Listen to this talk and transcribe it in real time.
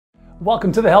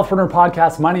Welcome to the Healthpreneur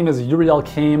Podcast. My name is Uriel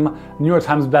Kame, New York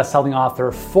Times bestselling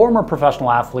author, former professional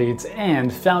athlete,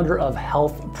 and founder of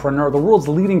Healthpreneur, the world's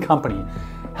leading company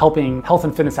helping health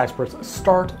and fitness experts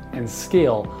start and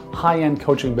scale high-end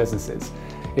coaching businesses.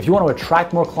 If you want to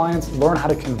attract more clients, learn how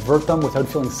to convert them without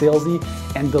feeling salesy,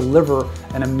 and deliver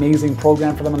an amazing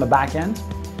program for them on the back end,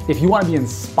 if you want to be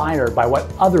inspired by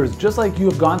what others just like you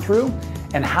have gone through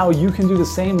and how you can do the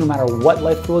same no matter what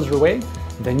life throws your way,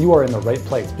 then you are in the right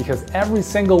place, because every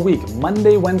single week,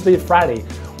 Monday, Wednesday, Friday,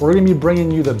 we're going to be bringing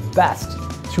you the best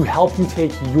to help you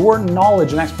take your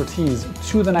knowledge and expertise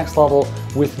to the next level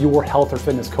with your health or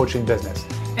fitness coaching business.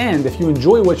 And if you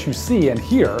enjoy what you see and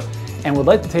hear and would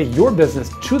like to take your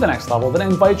business to the next level, then I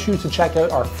invite you to check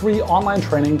out our free online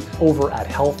training over at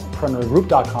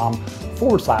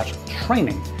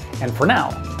healthpreneurgroup.com/training. And for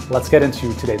now, let's get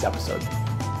into today's episode.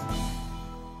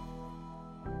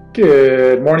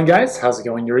 Good morning, guys. How's it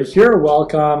going? Yuri here.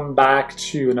 Welcome back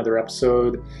to another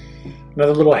episode,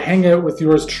 another little hangout with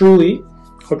yours truly.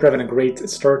 Hope you're having a great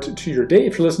start to your day.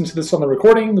 If you're listening to this on the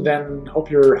recording, then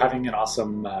hope you're having an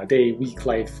awesome day, week,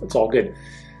 life. It's all good.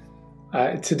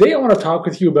 Today, I want to talk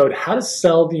with you about how to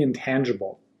sell the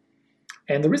intangible.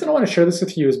 And the reason I want to share this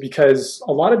with you is because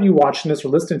a lot of you watching this or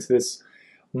listening to this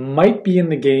might be in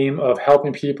the game of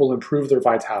helping people improve their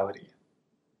vitality,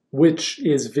 which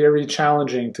is very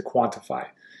challenging to quantify.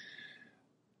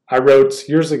 I wrote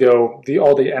years ago the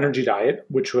All Day Energy Diet,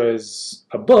 which was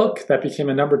a book that became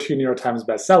a #2 New York Times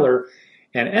bestseller.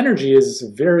 And energy is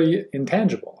very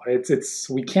intangible.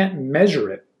 We can't measure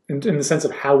it in the sense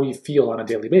of how we feel on a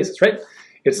daily basis, right?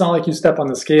 It's not like you step on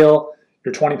the scale,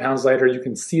 you're 20 pounds lighter, you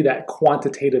can see that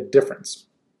quantitative difference.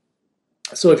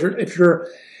 So if you're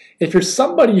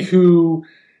somebody who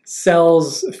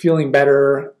sells feeling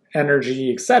better,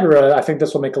 energy, etc., I think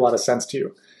this will make a lot of sense to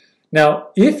you. Now,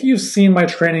 if you've seen my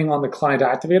training on the Client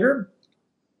Activator,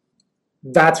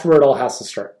 that's where it all has to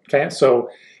start, okay? So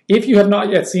if you have not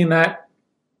yet seen that,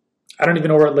 I don't even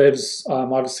know where it lives.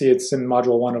 Obviously, it's in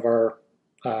Module 1 of our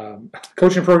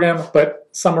coaching program, but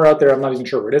somewhere out there, I'm not even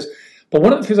sure where it is. But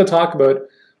one of the things I talk about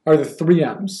are the 3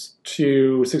 M's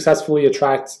to successfully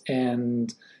attract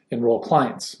and enroll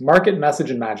clients: market, message,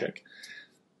 and magic.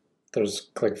 There's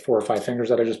like 4 or 5 fingers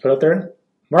that I just put out there.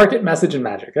 Market, message, and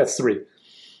magic. That's 3.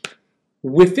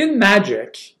 Within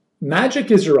magic, magic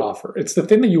is your offer. It's the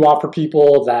thing that you offer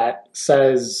people that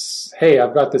says, hey,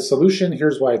 I've got this solution.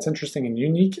 Here's why it's interesting and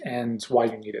unique and why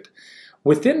you need it.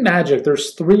 Within magic,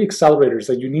 there's 3 accelerators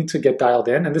that you need to get dialed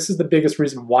in. And this is the biggest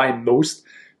reason why most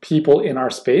people in our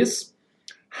space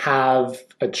have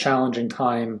a challenging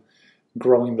time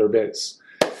growing their biz.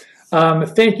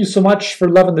 Thank you so much for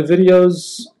loving the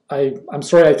videos. I'm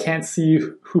sorry I can't see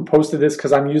who posted this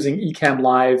because I'm using Ecamm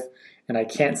Live and I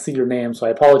can't see your name, so I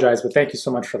apologize, but thank you so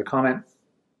much for the comment.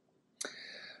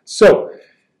 So,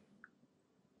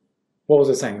 what was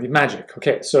I saying? The magic.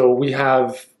 Okay, so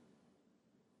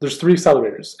there's 3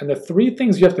 accelerators, and the 3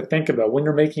 things you have to think about when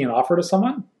you're making an offer to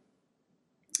someone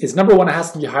is, number 1, it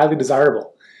has to be highly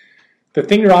desirable. The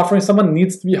thing you're offering someone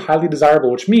needs to be highly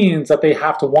desirable, which means that they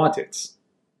have to want it.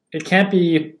 It can't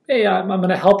be, hey, I'm going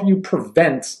to help you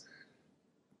prevent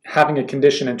having a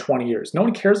condition in 20 years. No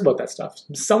one cares about that stuff.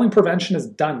 Selling prevention is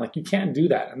done. Like, you can't do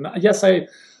that. And yes, I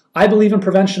believe in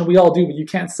prevention. We all do, but you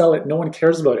can't sell it. No one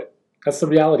cares about it. That's the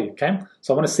reality, okay?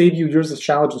 So I want to save you years of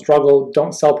challenge and struggle.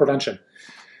 Don't sell prevention.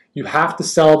 You have to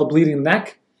sell the bleeding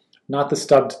neck, not the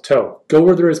stubbed toe. Go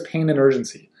where there is pain and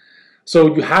urgency.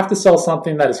 So you have to sell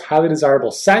something that is highly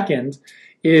desirable. Second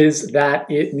is that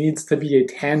it needs to be a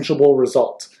tangible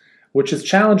result, which is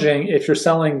challenging if you're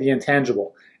selling the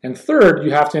intangible. And third,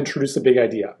 you have to introduce a big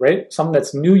idea, right? Something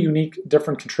that's new, unique,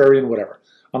 different, contrarian, whatever.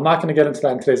 I'm not going to get into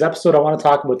that in today's episode. I want to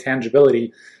talk about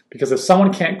tangibility, because if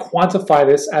someone can't quantify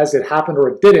this as it happened or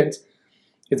it didn't,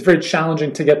 it's very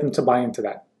challenging to get them to buy into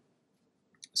that.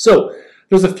 So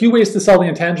there's a few ways to sell the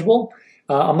intangible.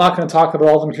 I'm not going to talk about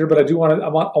all of them here, but I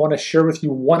want to share with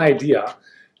you one idea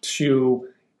to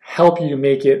help you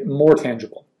make it more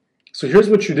tangible. So here's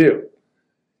what you do.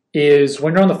 Is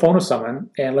when you're on the phone with someone,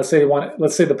 and let's say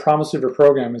the promise of your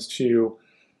program is to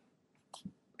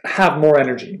have more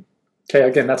energy. Okay,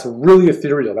 again, that's really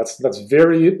ethereal. That's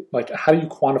very, like, how do you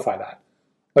quantify that?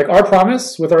 Like, our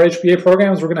promise with our HBA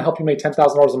programs, we're going to help you make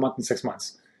 $10,000 a month in 6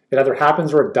 months. It either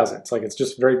happens or it doesn't. Like, it's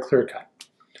just very clear cut.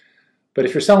 But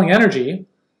if you're selling energy,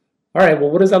 all right,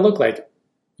 well, what does that look like?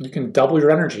 You can double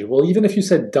your energy. Well, even if you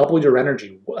said double your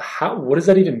energy, what does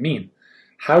that even mean?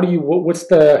 What's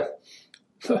the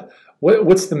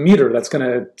meter that's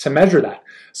going to measure that?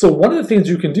 So one of the things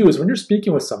you can do is, when you're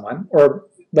speaking with someone, or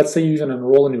let's say you even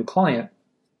enroll a new client,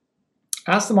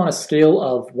 ask them on a scale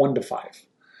of 1 to 5.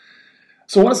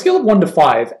 So on a scale of 1 to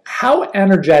 5, how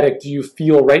energetic do you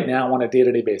feel right now on a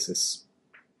day-to-day basis?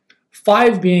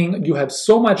 5 being you have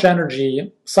so much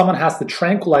energy, someone has to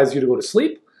tranquilize you to go to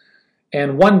sleep,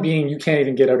 and 1 being you can't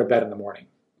even get out of bed in the morning,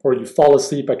 or you fall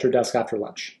asleep at your desk after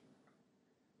lunch.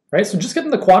 Right? So just get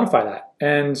them to quantify that.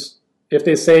 And if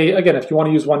they say, again, if you want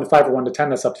to use 1 to 5 or 1 to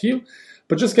 10, that's up to you,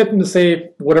 but just get them to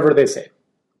say whatever they say.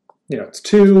 It's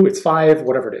 2, it's 5,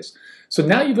 whatever it is. So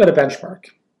now you've got a benchmark.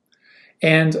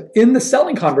 And in the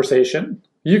selling conversation,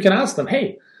 you can ask them,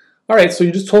 hey, all right, so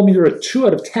you just told me you're a 2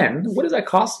 out of 10. What does that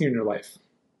cost you in your life?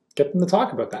 Get them to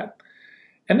talk about that.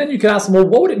 And then you can ask them, well,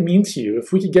 what would it mean to you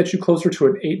if we could get you closer to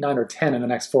an 8, 9, or 10 in the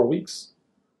next 4 weeks?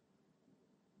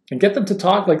 And get them to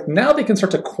talk, like now they can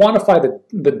start to quantify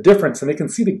the difference, and they can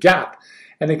see the gap,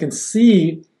 and they can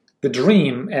see the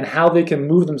dream and how they can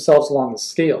move themselves along the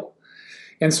scale.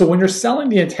 And so when you're selling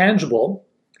the intangible,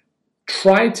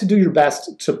 try to do your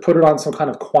best to put it on some kind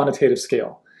of quantitative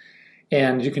scale.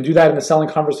 And you can do that in the selling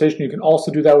conversation. You can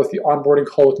also do that with the onboarding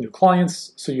call with new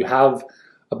clients. So you have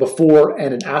a before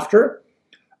and an after.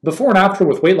 Before and after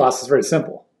with weight loss is very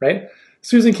simple, right?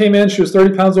 Susan came in, she was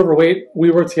 30 pounds overweight. We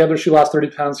worked together, she lost 30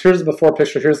 pounds. Here's the before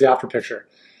picture, here's the after picture.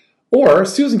 Or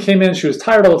Susan came in, she was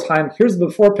tired all the time. Here's the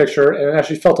before picture, and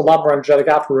actually felt a lot more energetic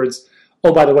afterwards.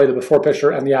 Oh, by the way, the before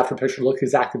picture and the after picture look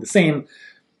exactly the same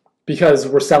because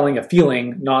we're selling a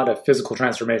feeling, not a physical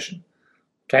transformation.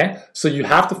 Okay? So you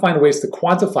have to find ways to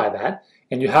quantify that,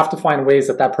 and you have to find ways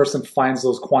that that person finds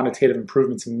those quantitative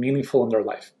improvements meaningful in their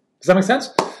life. Does that make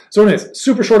sense? So anyways,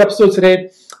 super short episode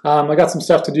today. I got some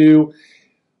stuff to do.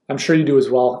 I'm sure you do as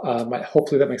well.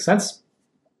 Hopefully that makes sense.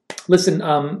 Listen,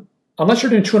 unless you're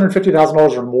doing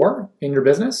 $250,000 or more in your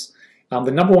business,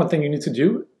 the number one thing you need to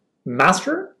do,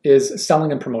 master, is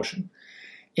selling and promotion.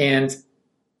 And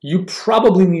you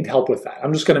probably need help with that.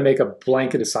 I'm just going to make a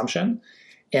blanket assumption,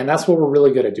 and that's what we're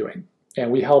really good at doing.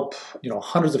 And we help,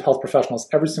 hundreds of health professionals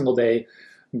every single day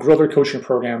grow their coaching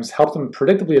programs, help them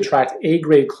predictably attract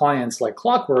A-grade clients like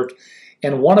clockwork.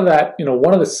 And one of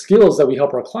the skills that we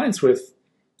help our clients with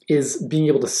is being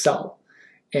able to sell.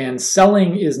 And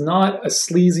selling is not a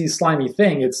sleazy, slimy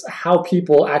thing. It's how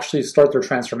people actually start their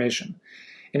transformation.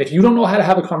 And if you don't know how to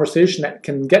have a conversation that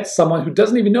can get someone who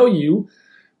doesn't even know you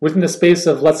within the space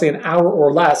of, let's say, an hour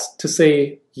or less to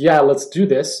say, yeah, let's do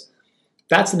this,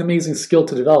 that's an amazing skill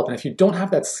to develop. And if you don't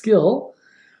have that skill,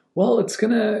 well, it's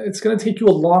gonna take you a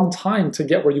long time to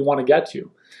get where you want to get to.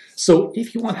 So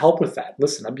if you want help with that,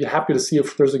 listen, I'd be happy to see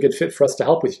if there's a good fit for us to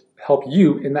help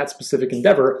you in that specific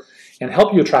endeavor and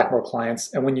help you attract more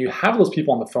clients. And when you have those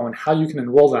people on the phone, how you can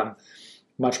enroll them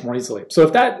much more easily. So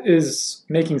if that is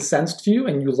making sense to you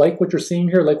and you like what you're seeing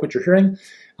here, like what you're hearing,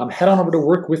 head on over to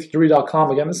workwithyuri.com.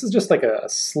 Again, this is just like a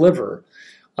sliver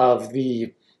of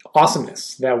the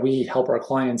awesomeness that we help our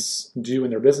clients do in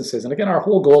their businesses. And again, our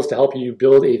whole goal is to help you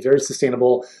build a very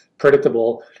sustainable,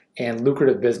 predictable, and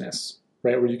lucrative business,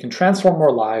 right? Where you can transform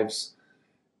more lives,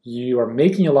 you are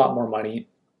making a lot more money,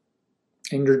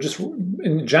 and you're just,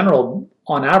 in general,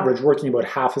 on average, working about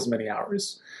half as many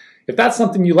hours. If that's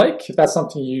something you like, if that's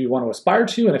something you want to aspire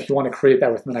to, and if you want to create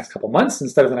that within the next couple months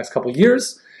instead of the next couple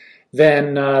years,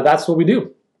 then that's what we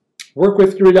do.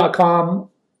 Workwithyuri.com,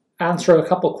 answer a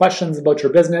couple questions about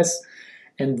your business,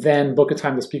 and then book a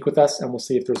time to speak with us, and we'll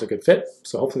see if there's a good fit.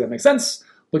 So hopefully that makes sense.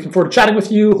 Looking forward to chatting with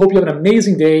you. Hope you have an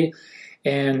amazing day,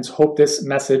 and hope this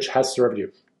message has served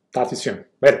you. Talk to you soon.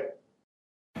 Later.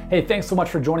 Hey, thanks so much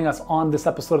for joining us on this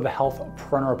episode of the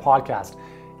Healthpreneur Podcast.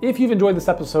 If you've enjoyed this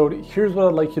episode, here's what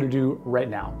I'd like you to do right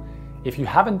now. If you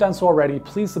haven't done so already,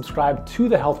 please subscribe to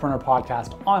the Healthpreneur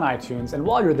Podcast on iTunes. And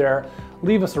while you're there,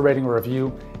 leave us a rating or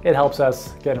review. It helps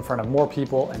us get in front of more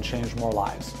people and change more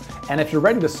lives. And if you're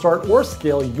ready to start or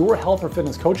scale your health or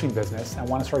fitness coaching business and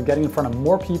want to start getting in front of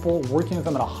more people, working with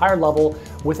them at a higher level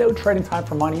without trading time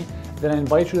for money, then I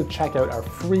invite you to check out our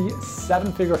free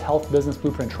 7-figure health business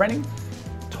blueprint training,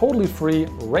 totally free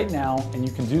right now. And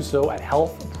you can do so at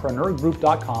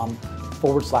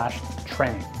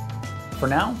healthpreneurgroup.com/training. For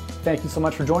now, thank you so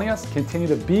much for joining us. Continue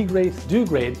to be great, do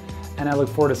great, and I look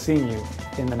forward to seeing you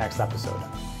in the next episode.